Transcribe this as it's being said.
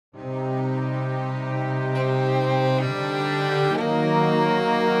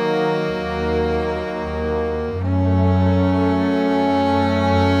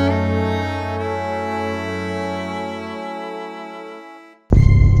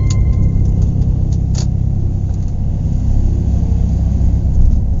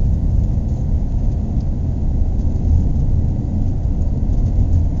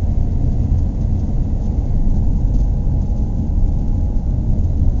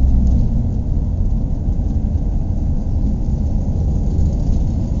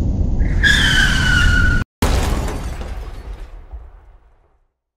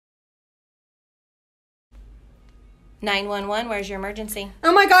911, where's your emergency?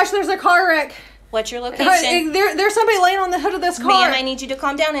 Oh my gosh, there's a car wreck. What's your location? There's somebody laying on the hood of this car. Ma'am, I need you to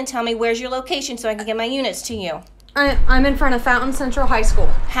calm down and tell me where's your location so I can get my units to you. I'm in front of Fountain Central High School.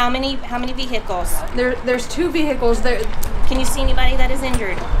 How many vehicles? There's 2 vehicles. There. Can you see anybody that is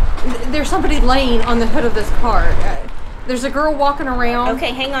injured? There's somebody laying on the hood of this car. There's a girl walking around.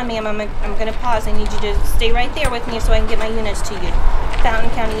 Okay, hang on, ma'am. I'm going to pause. I need you to stay right there with me so I can get my units to you.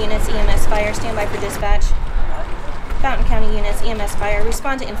 Fountain County units, EMS fire, stand by for dispatch. Fountain County units, EMS fire,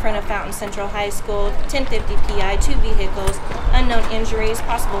 respond to in front of Fountain Central High School, 1050 PI, 2 vehicles, unknown injuries,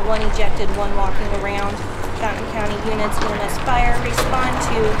 possible 1 ejected, 1 walking around. Fountain County units, EMS fire, respond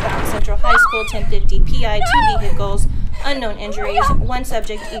to Fountain Central High School, 1050 PI, 2 vehicles, unknown injuries, 1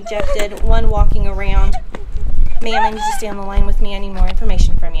 subject ejected, 1 walking around. Ma'am, I need you to stay on the line with me. I need more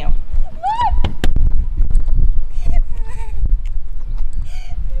information from you.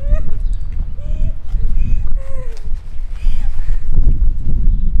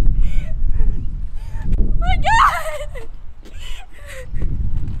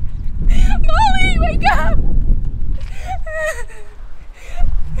 Molly, wake up!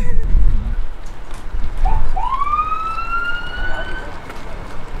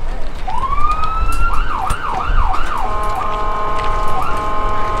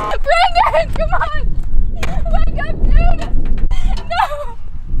 Brandon, come on! Wake up, dude! No!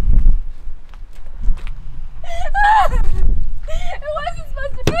 It wasn't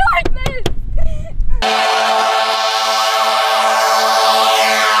supposed to be like this!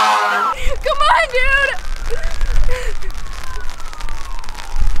 Come on, dude!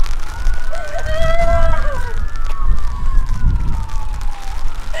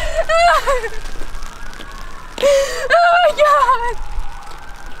 Oh my God!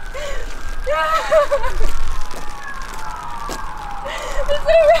 Is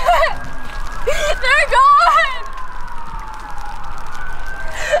it? They're gone!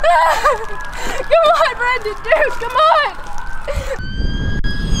 Come on, Brendan, dude, come on!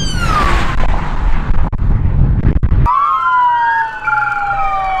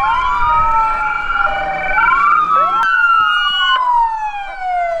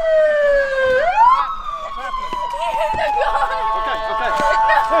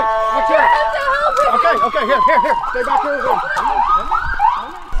 Okay, here. Stay back here with him.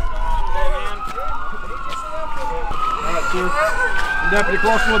 Alright, sir. Deputy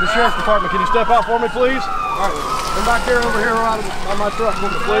Clausen with the Sheriff's Department. Can you step out for me, please? Alright, come back here over here on my truck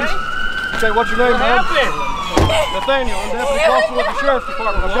with me, please. Okay, what's your name, man? Nathaniel, I'm Deputy Clausen with the Sheriff's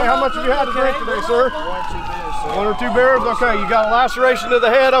Department. Okay, how much have you had to drink today, sir? 1 or 2 beers? Okay, you got a laceration to the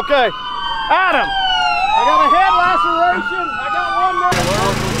head? Okay. Adam! I got a head laceration. I got one there.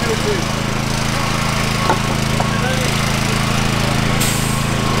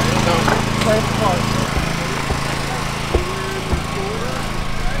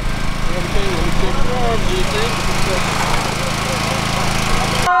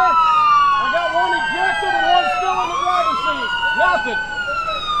 I got 1 ejected and 1 still in the driver's seat. Nothing.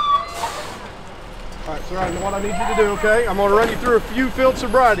 Alright, sir, I know what I need you to do, okay? I'm going to run you through a few field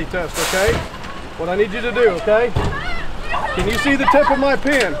sobriety tests, okay? What I need you to do, okay? Can you see the tip of my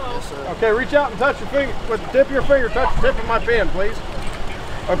pen? Yes, sir. Okay, reach out and touch your finger. With the tip of your finger, touch the tip of my pen, please.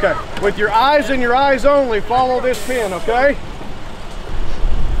 Okay, with your eyes and your eyes only, follow this pen, okay?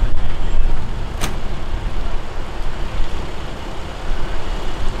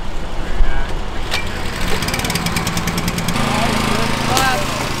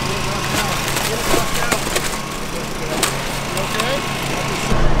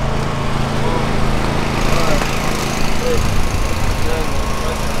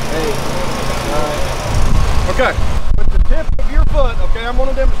 Okay, with the tip of your foot, okay, I'm going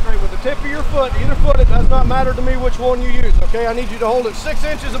to demonstrate with the tip of your foot, either foot, it does not matter to me which one you use, okay? I need you to hold it 6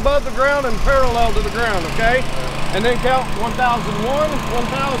 inches above the ground and parallel to the ground, okay? And then count 1001,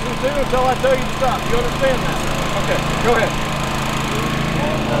 1002 until I tell you to stop. You understand that? Okay, go ahead.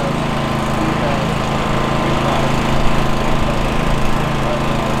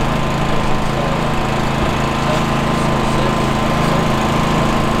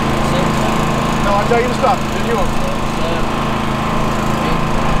 No, I tell you to stop. Then you won't.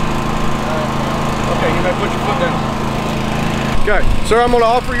 Okay, you may put your foot down. Okay, sir, I'm going to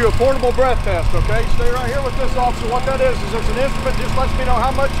offer you a portable breath test, okay? Stay right here with this officer. What that is it's an instrument just lets me know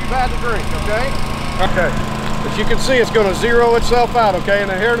how much you've had to drink, okay? Okay. As you can see, it's going to zero itself out, okay? And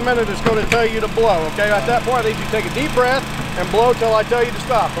then here in a minute, it's going to tell you to blow, okay? At that point, I need you to take a deep breath and blow till I tell you to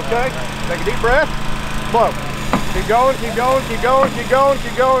stop, okay? Take a deep breath, blow. Keep going, keep going, keep going, keep going,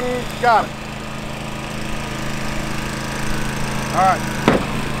 keep going. Got it. All right.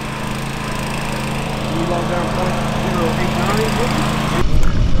 You log down, 20.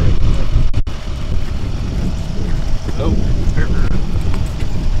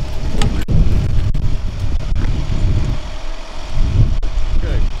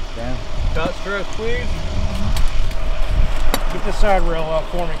 Cut stress, please. Get the side rail up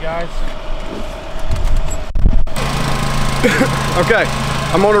for me, guys. Okay,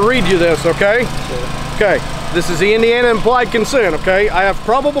 I'm going to read you this, okay? Okay, this is the Indiana implied consent, okay? I have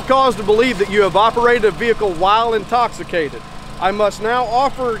probable cause to believe that you have operated a vehicle while intoxicated. I must now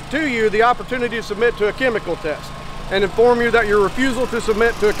offer to you the opportunity to submit to a chemical test and inform you that your refusal to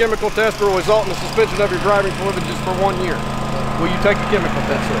submit to a chemical test will result in the suspension of your driving privileges for 1 year. Will you take a chemical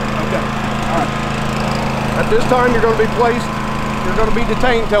test, sir? Okay. All right. At this time, you're going to be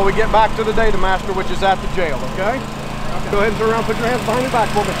detained until we get back to the data master, which is at the jail, okay? Go ahead and turn around, put your hands behind your back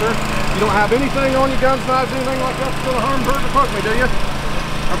for me, sir. You don't have anything on your guns, knives, anything like that that's going to harm, hurt, or poke me, do you?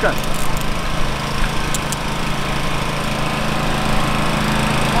 Okay.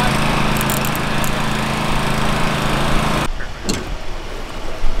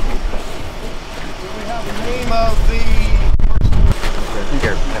 Do we have the name of the...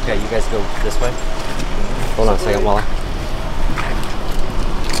 Here, okay, you guys go this way. Hold on a second while I...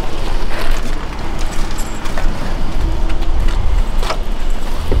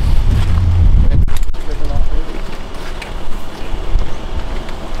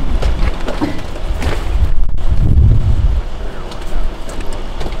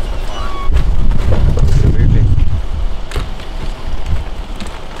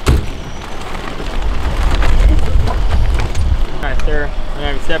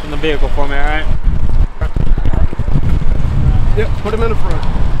 Step in the vehicle for me, all right? Yep, put him in the front.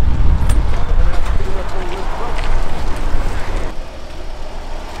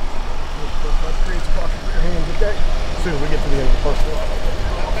 As soon as we get to the end of the first one.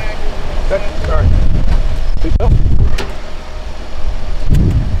 Okay, sorry. Seatbelt.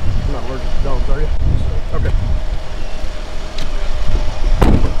 You're not allergic to dogs, are you? Okay.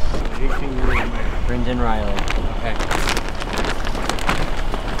 18-year-old man. Brendan Riley. Okay.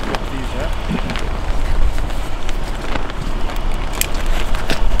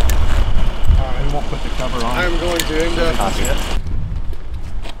 And we'll put the cover on. I'm going to end up. Copy it.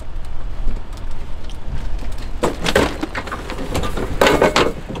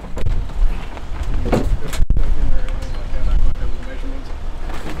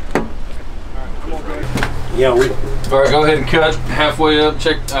 Yeah, we. All right, go ahead and cut halfway up.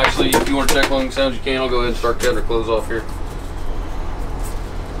 Check. Actually, if you want to check long sounds, you can. I'll go ahead and start cutting our clothes off here.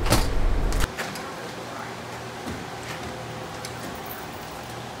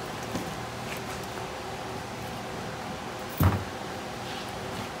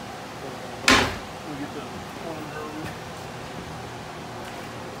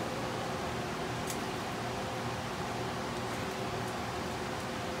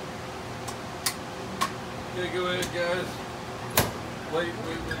 Okay, go ahead, guys. Wait.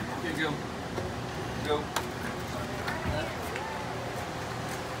 Okay, go. Go.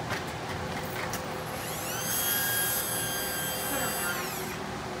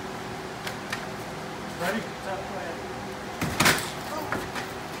 Ready?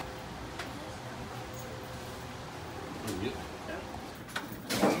 Yep.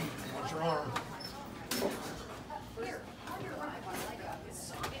 Watch your arm.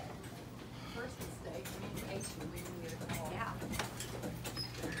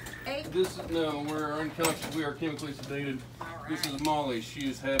 We're unconscious. We are chemically sedated. This is Molly. She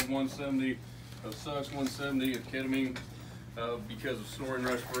has had 170 of sucks, 170 of ketamine because of snoring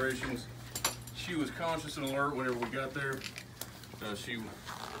respirations. She was conscious and alert whenever we got there. She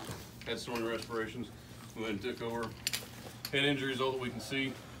had snoring respirations. We went and took over. Head injuries, all that we can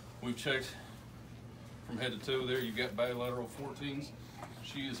see. We've checked from head to toe there. You've got bilateral 14s.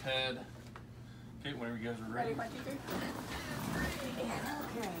 She has had, okay, whenever you guys are ready. Okay.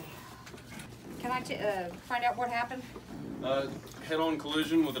 Can I find out what happened? Head-on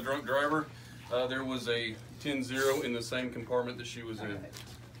collision with a drunk driver. There was a 10-0 in the same compartment that she was in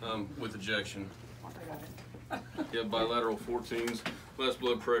with ejection. Yeah, bilateral 14s. Less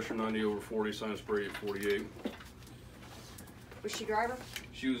blood pressure, 90/40, sinus rate at 48. Was she driver?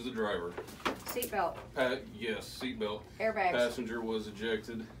 She was the driver. Seatbelt. Yes, seatbelt. Airbags. Passenger was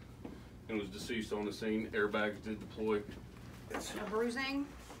ejected and was deceased on the scene. Airbags did deploy. No bruising?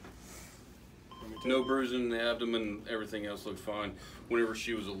 No bruising in the abdomen, everything else looked fine. Whenever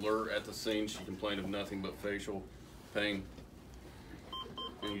she was alert at the scene, she complained of nothing but facial pain.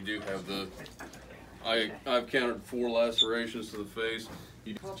 And you do have the, I've counted 4 lacerations to the face.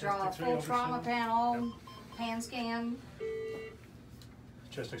 We'll draw a full trauma panel, pan scan.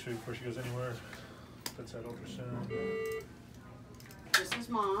 Chest X-ray before she goes anywhere. That's that ultrasound. This is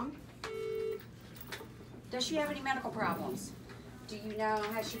Mom. Does she have any medical problems? Do you know,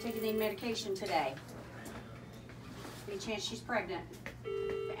 has she taken any medication today? Any chance she's pregnant?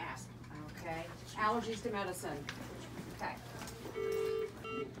 Ask. Okay. Allergies to medicine. Okay.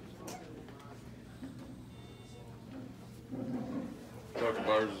 Dr.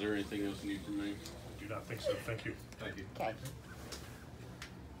 Byers, is there anything else you need from me? Do not think so. Thank you. Thank you. Okay.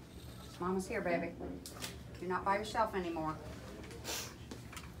 Mama's here, baby. You're not by yourself anymore.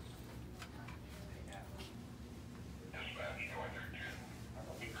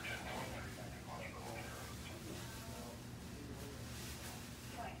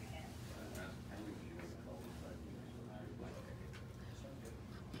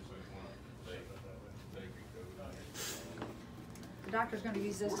 The doctor's going to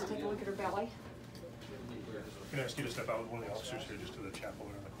use this to take a look at her belly. I'm going to ask you to step out with one of the officers here just to the chapel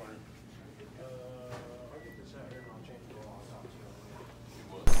around the corner.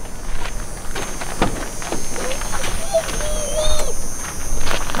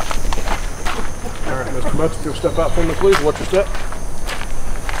 All right, Mr. Butts, you'll step out for me, please. Watch your step.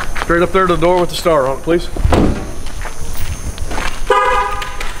 Straight up there to the door with the star on it, please.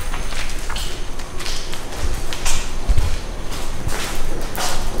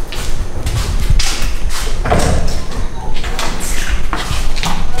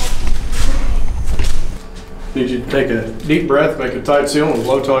 Need you to take a deep breath, make a tight seal, and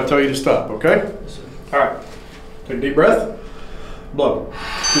blow till I tell you to stop, okay? All right. Take a deep breath. Blow.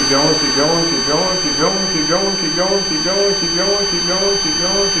 Keep going, keep going, keep going, keep going, keep going, keep going, keep going, keep going, keep going, keep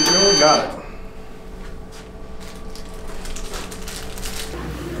going, keep going. Got it.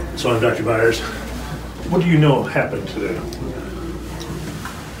 So I'm Dr. Byers. What do you know happened today?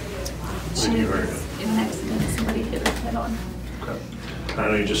 What have you heard? In an accident, somebody hit her head on. Okay. I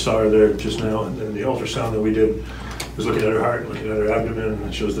know you just saw her there just now, and then the ultrasound that we did was looking at her heart, looking at her abdomen, and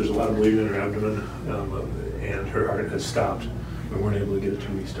it shows there's a lot of bleeding in her abdomen, and her heart has stopped. We weren't able to get it to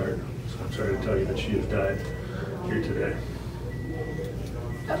restart, so I'm sorry to tell you that she has died here today.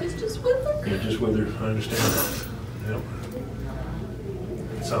 I was just with her. Yeah, just with her, I understand. Yep.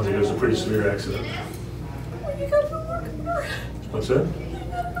 It sounds like it was a pretty severe accident. You got to work on her. What's that? You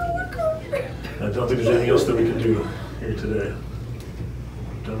got to work on her. I don't think there's anything else that we can do here today.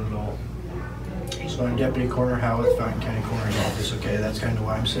 We've done it all. So I'm Deputy Coroner Howitt, Fountain County Coroner's Office. Okay, that's kind of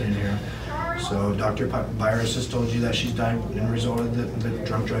why I'm sitting here. So Dr. Byers has told you that she's died in a result of the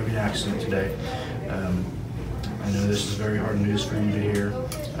drunk driving accident today. I know this is very hard news for you to hear.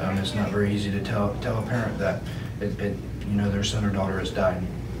 It's not very easy to tell a parent that you know their son or daughter has died.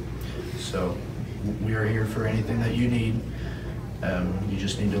 So we are here for anything that you need. You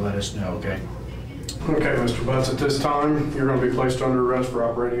just need to let us know, okay? Okay, Mr. Butts, at this time, you're going to be placed under arrest for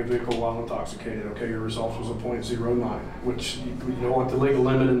operating a vehicle while intoxicated. Okay, your result was a .09, which you know what the legal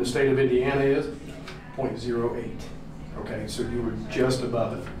limit in the state of Indiana is? .08. Okay, so you were just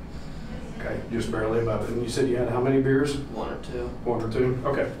above it. Okay, just barely above it. And you said you had how many beers? 1 or 2. 1 or 2?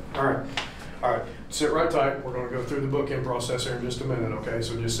 Okay, all right. All right, sit right tight. We're going to go through the bookend process here in just a minute, okay?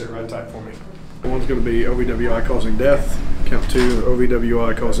 So just sit right tight for me. One's going to be OVWI causing death. Count 2,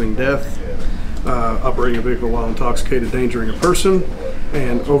 OVWI causing death. Operating a vehicle while intoxicated, endangering a person,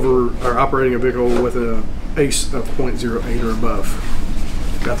 and operating a vehicle with an ACE of .08 or above.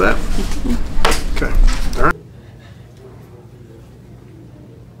 Got that? Okay. All right.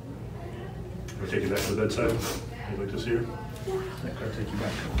 Can we take you back to the bedside? Would you like to see her? Yeah, I'll take you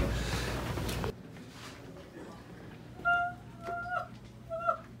back.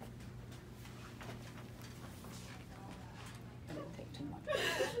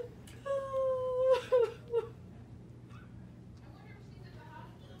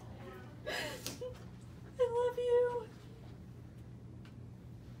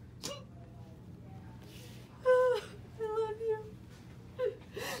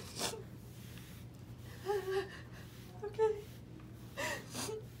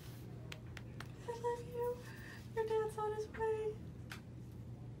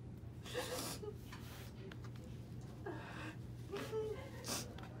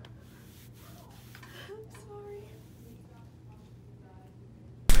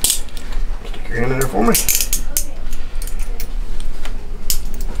 Stick your hand in there for me.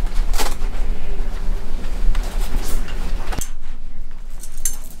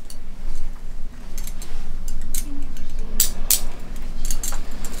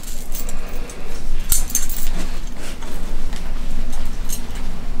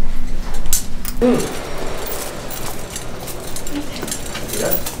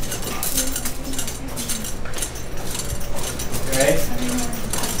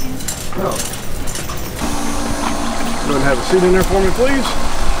 Get in there for me, please.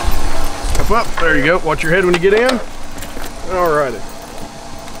 Step up. There you go. Watch your head when you get in. All righty.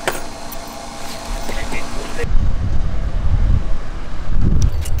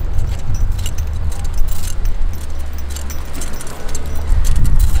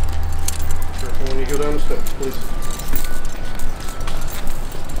 Careful when you go down the steps, please.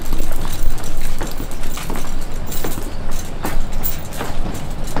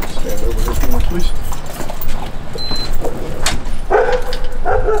 Stand over here for me, please.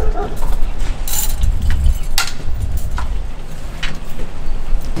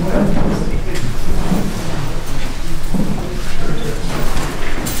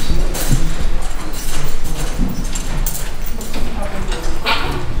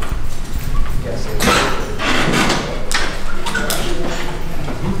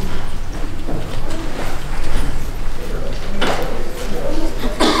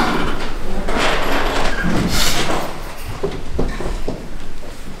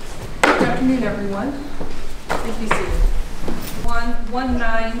 Good afternoon, everyone. Please be seated.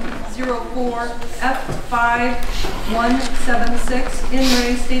 11904F5176 in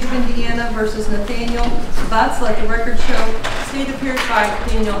re State of Indiana versus Nathaniel Butts. Let the record show State appears by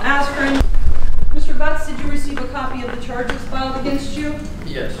Daniel Askren. Mr. Butts, did you receive a copy of the charges filed against you?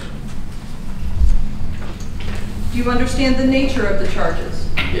 Yes. Do you understand the nature of the charges?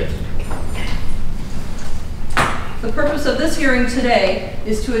 Yes. The purpose of this hearing today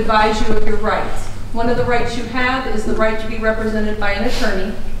is to advise you of your rights. One of the rights you have is the right to be represented by an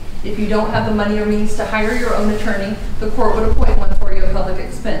attorney. If you don't have the money or means to hire your own attorney, the court would appoint one for you at public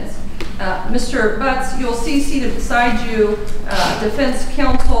expense. Mr. Butts, you'll see seated beside you defense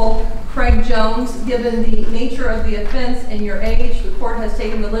counsel Craig Jones. Given the nature of the offense and your age, the court has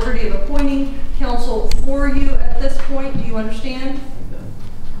taken the liberty of appointing counsel for you at this point. Do you understand?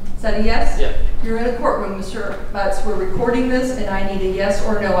 Is that a yes? Yeah. You're in a courtroom, Mr. Butts. We're recording this, and I need a yes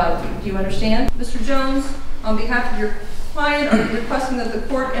or no out of you. Do you understand? Mr. Jones, on behalf of your client, are you requesting that the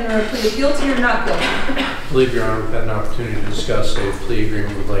court enter a plea of guilty or not guilty? I believe, Your Honor, we've had an opportunity to discuss a plea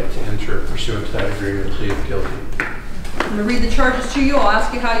agreement. We'd like to enter pursuant to that agreement, a plea of guilty. I'm going to read the charges to you. I'll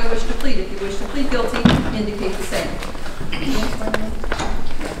ask you how you wish to plead. If you wish to plead guilty, indicate the same.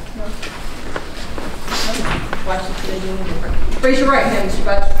 Raise your right hand, Mr.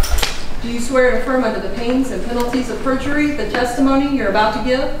 Butts. Do you swear to affirm under the pains and penalties of perjury the testimony you're about to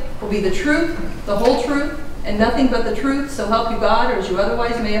give will be the truth, the whole truth, and nothing but the truth, so help you God, or as you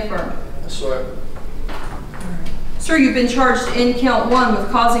otherwise may affirm? I swear. Sir, you've been charged in count 1 with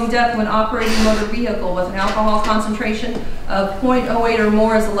causing death when operating a motor vehicle with an alcohol concentration of 0.08 or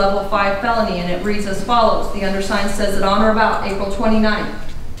more as a level 5 felony, and it reads as follows. The undersigned says that on or about April 29,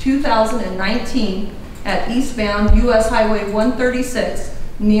 2019, at eastbound U.S. Highway 136,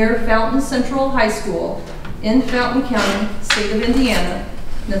 near Fountain Central High School in Fountain County, State of Indiana,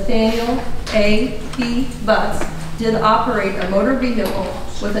 Nathaniel A. P. Butts did operate a motor vehicle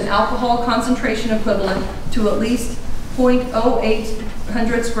with an alcohol concentration equivalent to at least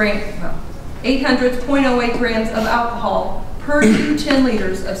 0.08 grams of alcohol per 10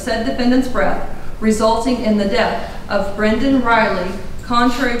 liters of said defendant's breath, resulting in the death of Brendan Riley,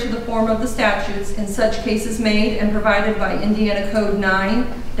 contrary to the form of the statutes in such cases made and provided by Indiana Code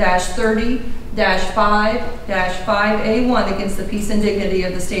 9-30-5-5A1 against the peace and dignity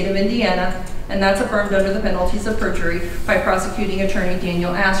of the state of Indiana, and that's affirmed under the penalties of perjury by prosecuting attorney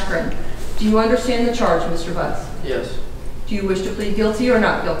Daniel Askren. Do you understand the charge, Mr. Butts? Yes. Do you wish to plead guilty or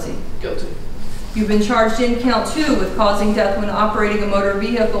not guilty? Guilty. You've been charged in count 2 with causing death when operating a motor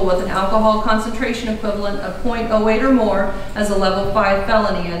vehicle with an alcohol concentration equivalent of 0.08 or more as a level 5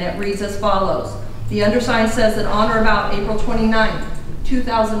 felony, and it reads as follows. The undersigned says that on or about April 29,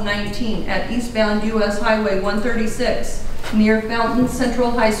 2019, at eastbound U.S. Highway 136, near Fountain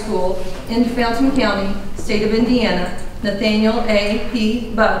Central High School in Fountain County, State of Indiana, Nathaniel A.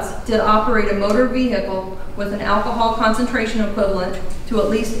 P. Butts did operate a motor vehicle with an alcohol concentration equivalent to at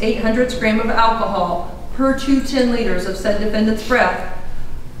least 800 grams of alcohol per 10 liters of said defendant's breath,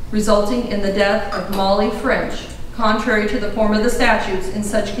 resulting in the death of Molly French, contrary to the form of the statutes in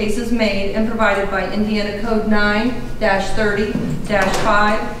such cases made and provided by Indiana Code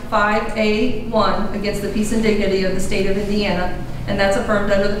 9-30-5-5A1 against the peace and dignity of the state of Indiana, and that's affirmed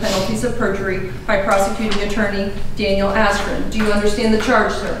under the penalties of perjury by prosecuting attorney Daniel Askren. Do you understand the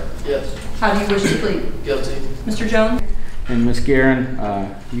charge, sir? Yes. How do you wish to plead? Guilty. Mr. Jones? And Ms. Guerin,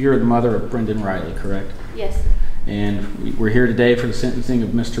 you're the mother of Brendan Riley, correct? Yes. And we're here today for the sentencing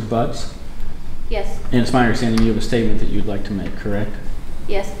of Mr. Butts. Yes. And it's my understanding you have a statement that you'd like to make, correct?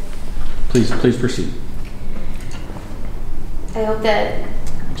 Yes. Please proceed. I hope that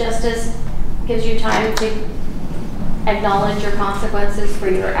justice gives you time to acknowledge your consequences for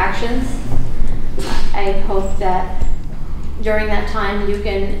your actions. I hope that during that time you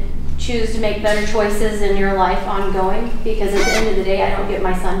can choose to make better choices in your life ongoing, because at the end of the day, I don't get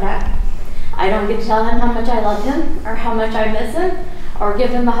my son back. I don't get to tell him how much I love him or how much I miss him or give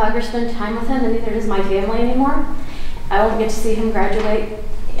him a hug or spend time with him, and neither does my family anymore. I won't get to see him graduate.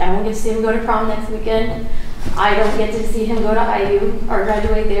 I won't get to see him go to prom next weekend. I don't get to see him go to IU or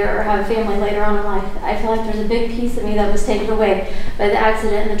graduate there or have a family later on in life. I feel like there's a big piece of me that was taken away by the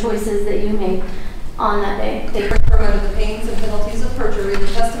accident and the choices that you made on that day. Under the pains and penalties of perjury, the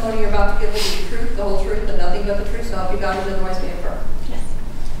testimony you're about to give will be the truth, the whole truth, and nothing but the truth, so help you God, and otherwise be affirmed. Yes.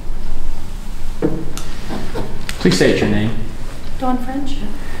 Please state your name. Dawn French.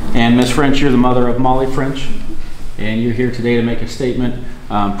 And Ms. French, you're the mother of Molly French, and you're here today to make a statement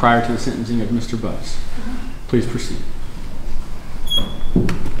prior to the sentencing of Mr. Butts. Please proceed.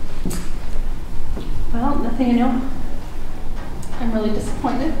 Well, nothing new. I'm really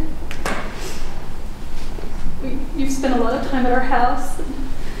disappointed. You've spent a lot of time at our house. And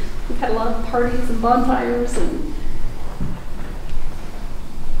we've had a lot of parties and bonfires, and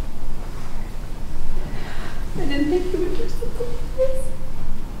I didn't think you would do something like this.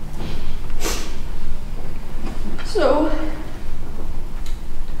 So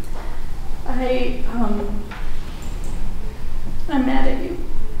I'm mad at you.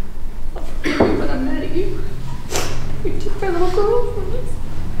 I'll forgive you, but I'm mad at you. You took my little girl from us.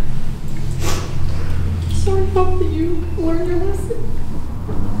 So I hope that you learn your lesson.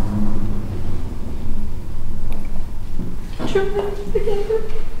 Try together.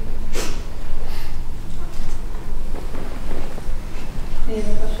 Any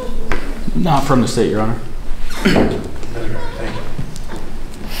other questions? Not from the state, Your Honor. Thank you.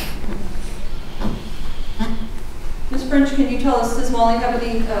 Ms. French, can you tell us, does Molly have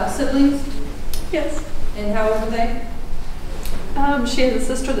any siblings? Yes. And how old are they? She has a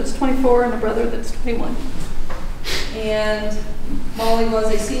sister that's 24 and a brother that's 21. And Molly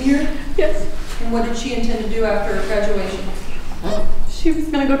was a senior? Yes. And what did she intend to do after graduation? She was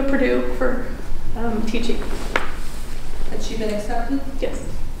going to go to Purdue for teaching. Had she been accepted? Yes.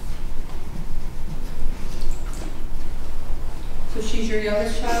 So she's your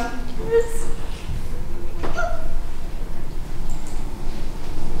youngest child? Yes.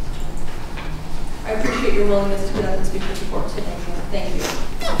 I appreciate your willingness to get up and speak with the court today. Thank you.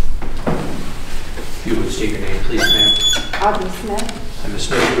 If you would state your name, please, ma'am. Audrey Smith. And Ms.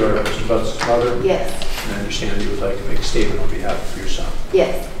 Smith, you are Mr. Butts' mother? Yes. And I understand that you would like to make a statement on behalf of your son.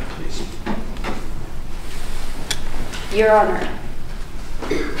 Yes. Please. Your Honor,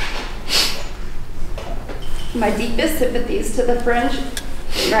 my deepest sympathies to the French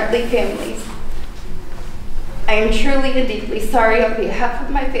and Ratley families. I am truly and deeply sorry on behalf of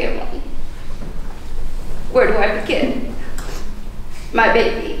my family. Where do I begin? My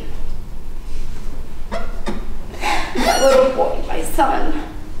baby. My little boy, my son.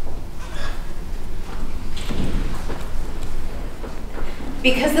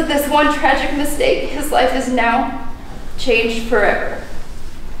 Because of this one tragic mistake, his life is now changed forever.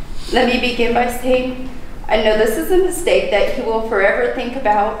 Let me begin by saying, I know this is a mistake that he will forever think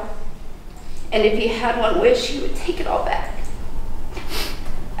about, and if he had one wish, he would take it all back.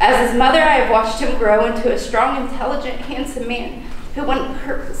 As his mother, I have watched him grow into a strong, intelligent, handsome man who wouldn't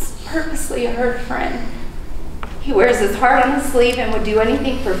purposely hurt a friend. He wears his heart on his sleeve and would do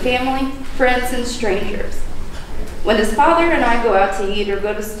anything for family, friends, and strangers. When his father and I go out to eat or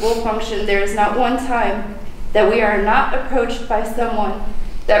go to school function, there is not one time that we are not approached by someone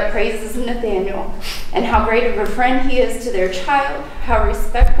that praises Nathaniel and how great of a friend he is to their child, how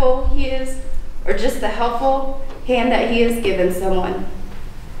respectful he is, or just the helpful hand that he has given someone.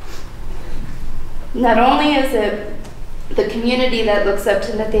 Not only is it the community that looks up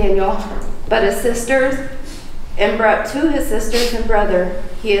to Nathaniel, but his sisters, and brought to his sisters and brother,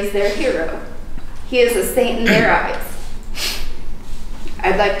 he is their hero. He is a saint in their eyes.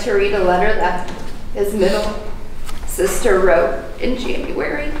 I'd like to read a letter that his middle sister wrote in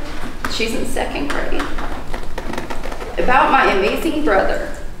January. She's in 2nd grade. About my amazing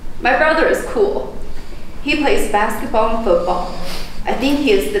brother. My brother is cool. He plays basketball and football. I think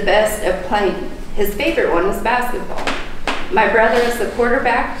he is the best at playing. His favorite one is basketball. My brother is the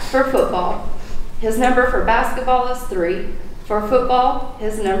quarterback for football. His number for basketball is 3. For football,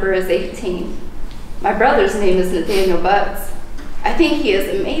 his number is 18. My brother's name is Nathaniel Butts. I think he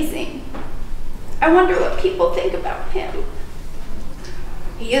is amazing. I wonder what people think about him.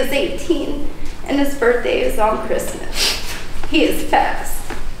 He is 18, and his birthday is on Christmas. He is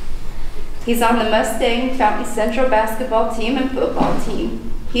fast. He's on the Mustang Fountain Central basketball team and football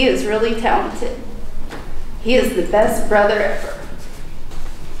team. He is really talented. He is the best brother ever.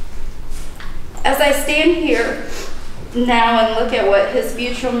 As I stand here now and look at what his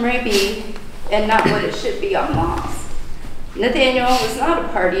future may be and not what it should be, I'm lost. Nathaniel is not a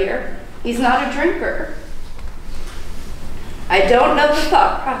partier. He's not a drinker. I don't know the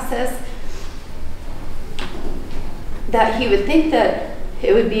thought process that he would think that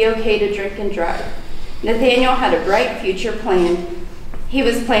it would be okay to drink and drive. Nathaniel had a bright future planned. He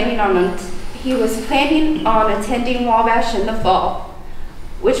was planning on attending Wabash in the fall,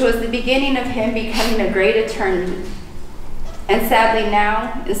 which was the beginning of him becoming a great attorney. And sadly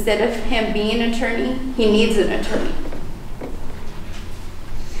now, instead of him being an attorney, he needs an attorney.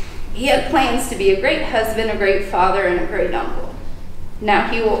 He had plans to be a great husband, a great father, and a great uncle. Now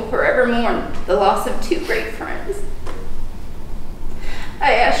he will forever mourn the loss of 2 great friends.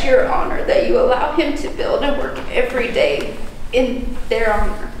 I ask your honor that you allow him to build and work every day in their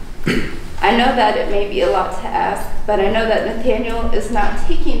honor. I know that it may be a lot to ask, but I know that Nathaniel is not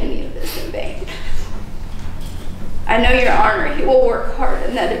taking any of this in vain. I know your honor, he will work hard,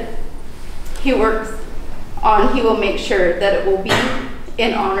 and that he will make sure that it will be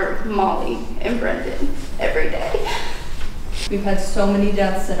in honor of Molly and Brendan every day. We've had so many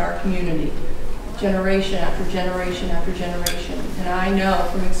deaths in our community, generation after generation after generation. And I know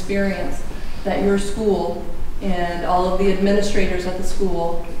from experience that your school and all of the administrators at the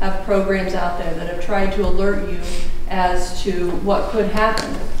school have programs out there that have tried to alert you as to what could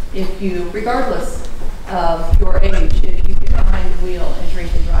happen if you, regardless of your age, if you get behind the wheel and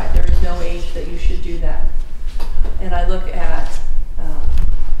drink and drive. There is no age that you should do that. And I look at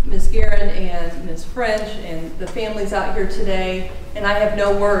Ms. Guerin and Ms. French and the families out here today, and I have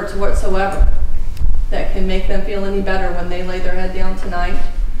no words whatsoever that can make them feel any better when they lay their head down tonight.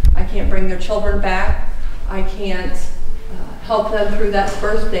 I can't bring their children back. I can't help them through that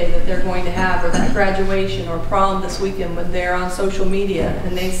birthday that they're going to have, or that graduation or prom this weekend when they're on social media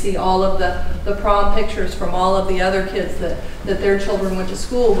and they see all of the prom pictures from all of the other kids that their children went to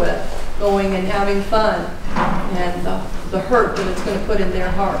school with, going and having fun, and the hurt that it's going to put in their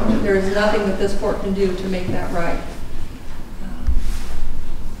heart. There is nothing that this court can do to make that right.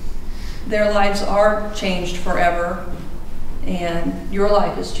 Their lives are changed forever, and your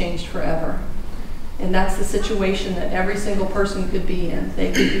life is changed forever. And that's the situation that every single person could be in.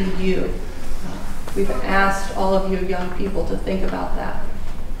 They could be you. We've asked all of you young people to think about that.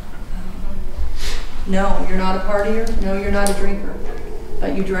 No, you're not a partier. No, you're not a drinker.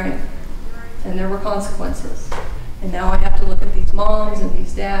 But you drank. And there were consequences. And now I have to look at these moms and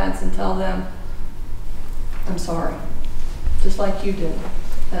these dads and tell them, I'm sorry. Just like you did.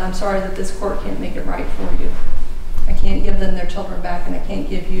 And I'm sorry that this court can't make it right for you. I can't give them their children back, and I can't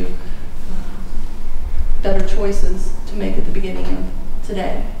give you better choices to make at the beginning of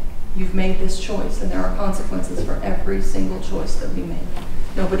today. You've made this choice, and there are consequences for every single choice that we make.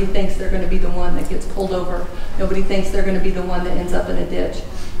 Nobody thinks they're going to be the one that gets pulled over. Nobody thinks they're going to be the one that ends up in a ditch.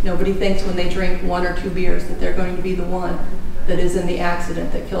 Nobody thinks when they drink 1 or 2 beers that they're going to be the one that is in the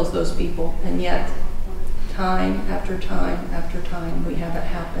accident that kills those people. And yet, time after time after time, we have it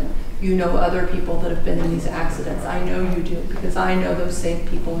happen. You know other people that have been in these accidents. I know you do, because I know those same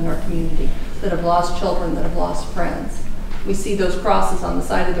people in our community that have lost children, that have lost friends. We see those crosses on the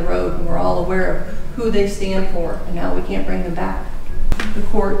side of the road, and we're all aware of who they stand for, and now we can't bring them back. The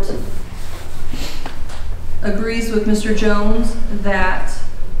court agrees with Mr. Jones that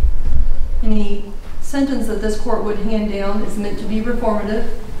any sentence that this court would hand down is meant to be reformative,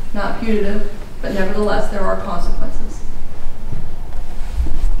 not punitive, but nevertheless there are consequences.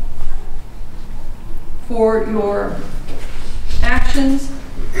 For your actions,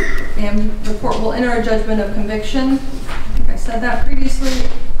 and the court will enter a judgment of conviction. I think I said that previously.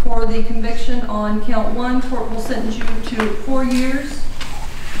 For the conviction on count 1, court will sentence you to 4 years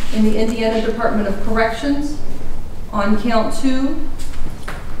in the Indiana Department of Corrections. On count 2,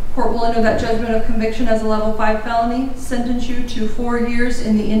 court will enter that judgment of conviction as a level 5 felony, sentence you to 4 years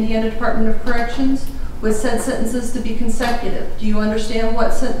in the Indiana Department of Corrections, with said sentences to be consecutive. Do you understand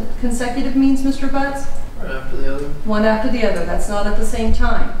what consecutive means, Mr. Butts? One after the other. One after the other. That's not at the same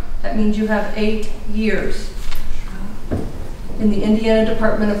time. That means you have 8 years in the Indiana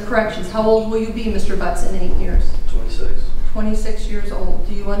Department of Corrections. How old will you be, Mr. Butts, in 8 years? 26. 26 years old.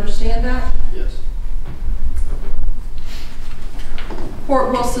 Do you understand that? Yes.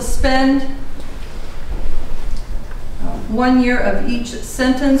 Court will suspend 1 year of each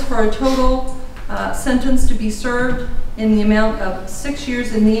sentence for a total sentence to be served in the amount of 6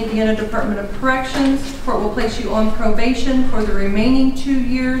 years in the Indiana Department of Corrections. Court will place you on probation for the remaining 2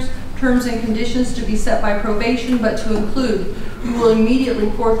 years, terms and conditions to be set by probation, but to include, you will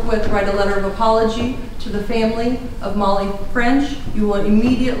immediately forthwith write a letter of apology to the family of Molly French. You will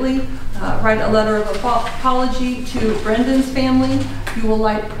immediately write a letter of apology to Brendan's family. You will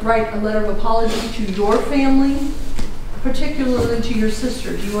write a letter of apology to your family, particularly to your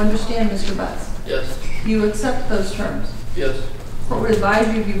sister. Do you understand, Mr. Butts? Yes. Do you accept those terms? Yes. The court would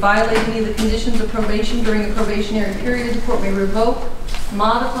advise you if you violate any of the conditions of probation during the probationary period, the court may revoke,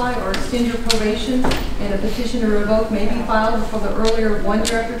 modify, or extend your probation, and a petition to revoke may be filed before the earlier of 1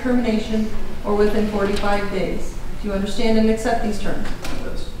 year after termination or within 45 days. Do you understand and accept these terms?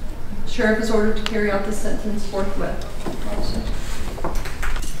 Yes. The sheriff is ordered to carry out this sentence forthwith.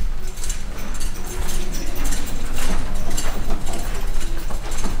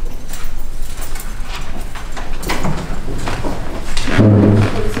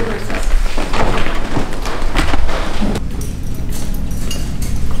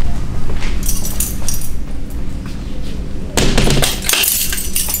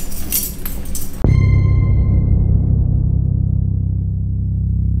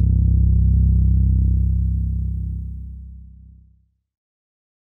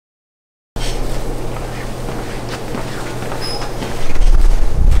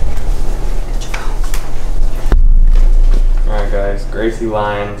 Gracie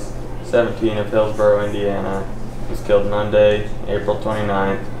Lyons, 17 of Hillsboro, Indiana, was killed Monday, April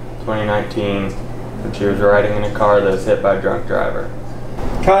 29th, 2019, when she was riding in a car that was hit by a drunk driver.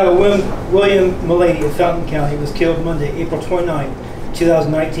 Kyle William Mulady of Fountain County was killed Monday, April 29th,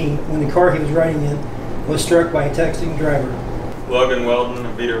 2019, when the car he was riding in was struck by a texting driver. Logan Weldon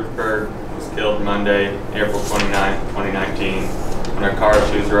of Petersburg was killed Monday, April 29th, 2019, when a car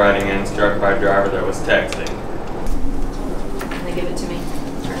she was riding in struck by a driver that was texting. Give it to me.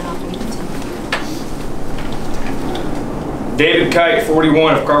 Turn it off and give it to me. David Kite,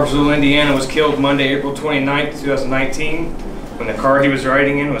 41, of Cartersville, Indiana, was killed Monday, April 29th, 2019, when the car he was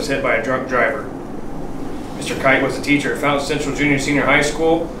riding in was hit by a drunk driver. Mr. Kite was a teacher at Fountain Central Junior Senior High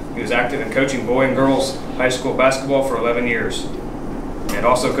School. He was active in coaching boy and girls high school basketball for 11 years, and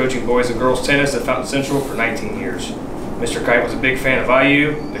also coaching boys and girls tennis at Fountain Central for 19 years. Mr. Kite was a big fan of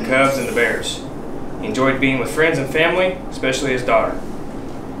IU, the Cubs, and the Bears. He enjoyed being with friends and family, especially his daughter.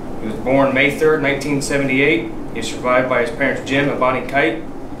 He was born May 3rd, 1978. He is survived by his parents Jim and Bonnie Kite.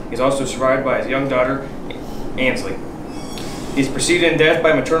 He is also survived by his young daughter, Ansley. He is preceded in death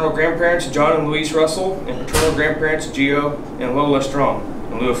by maternal grandparents John and Louise Russell and paternal grandparents Gio and Lola Strong.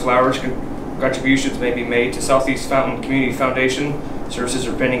 In lieu of flowers, contributions may be made to Southeast Fountain Community Foundation. Services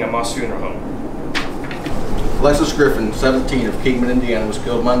are pending at Moss Funeral Home. Alexis Griffin, 17, of Kingman, Indiana, was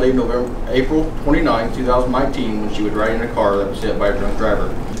killed Monday, April 29, 2019, when she was riding in a car that was hit by a drunk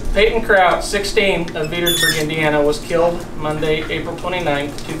driver. Peyton Kraut, 16, of Petersburg, Indiana, was killed Monday, April 29,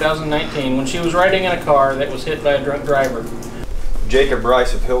 2019, when she was riding in a car that was hit by a drunk driver. Jacob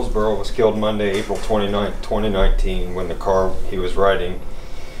Rice of Hillsboro was killed Monday, April 29, 2019, when the car he was riding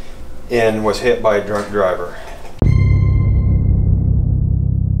in was hit by a drunk driver.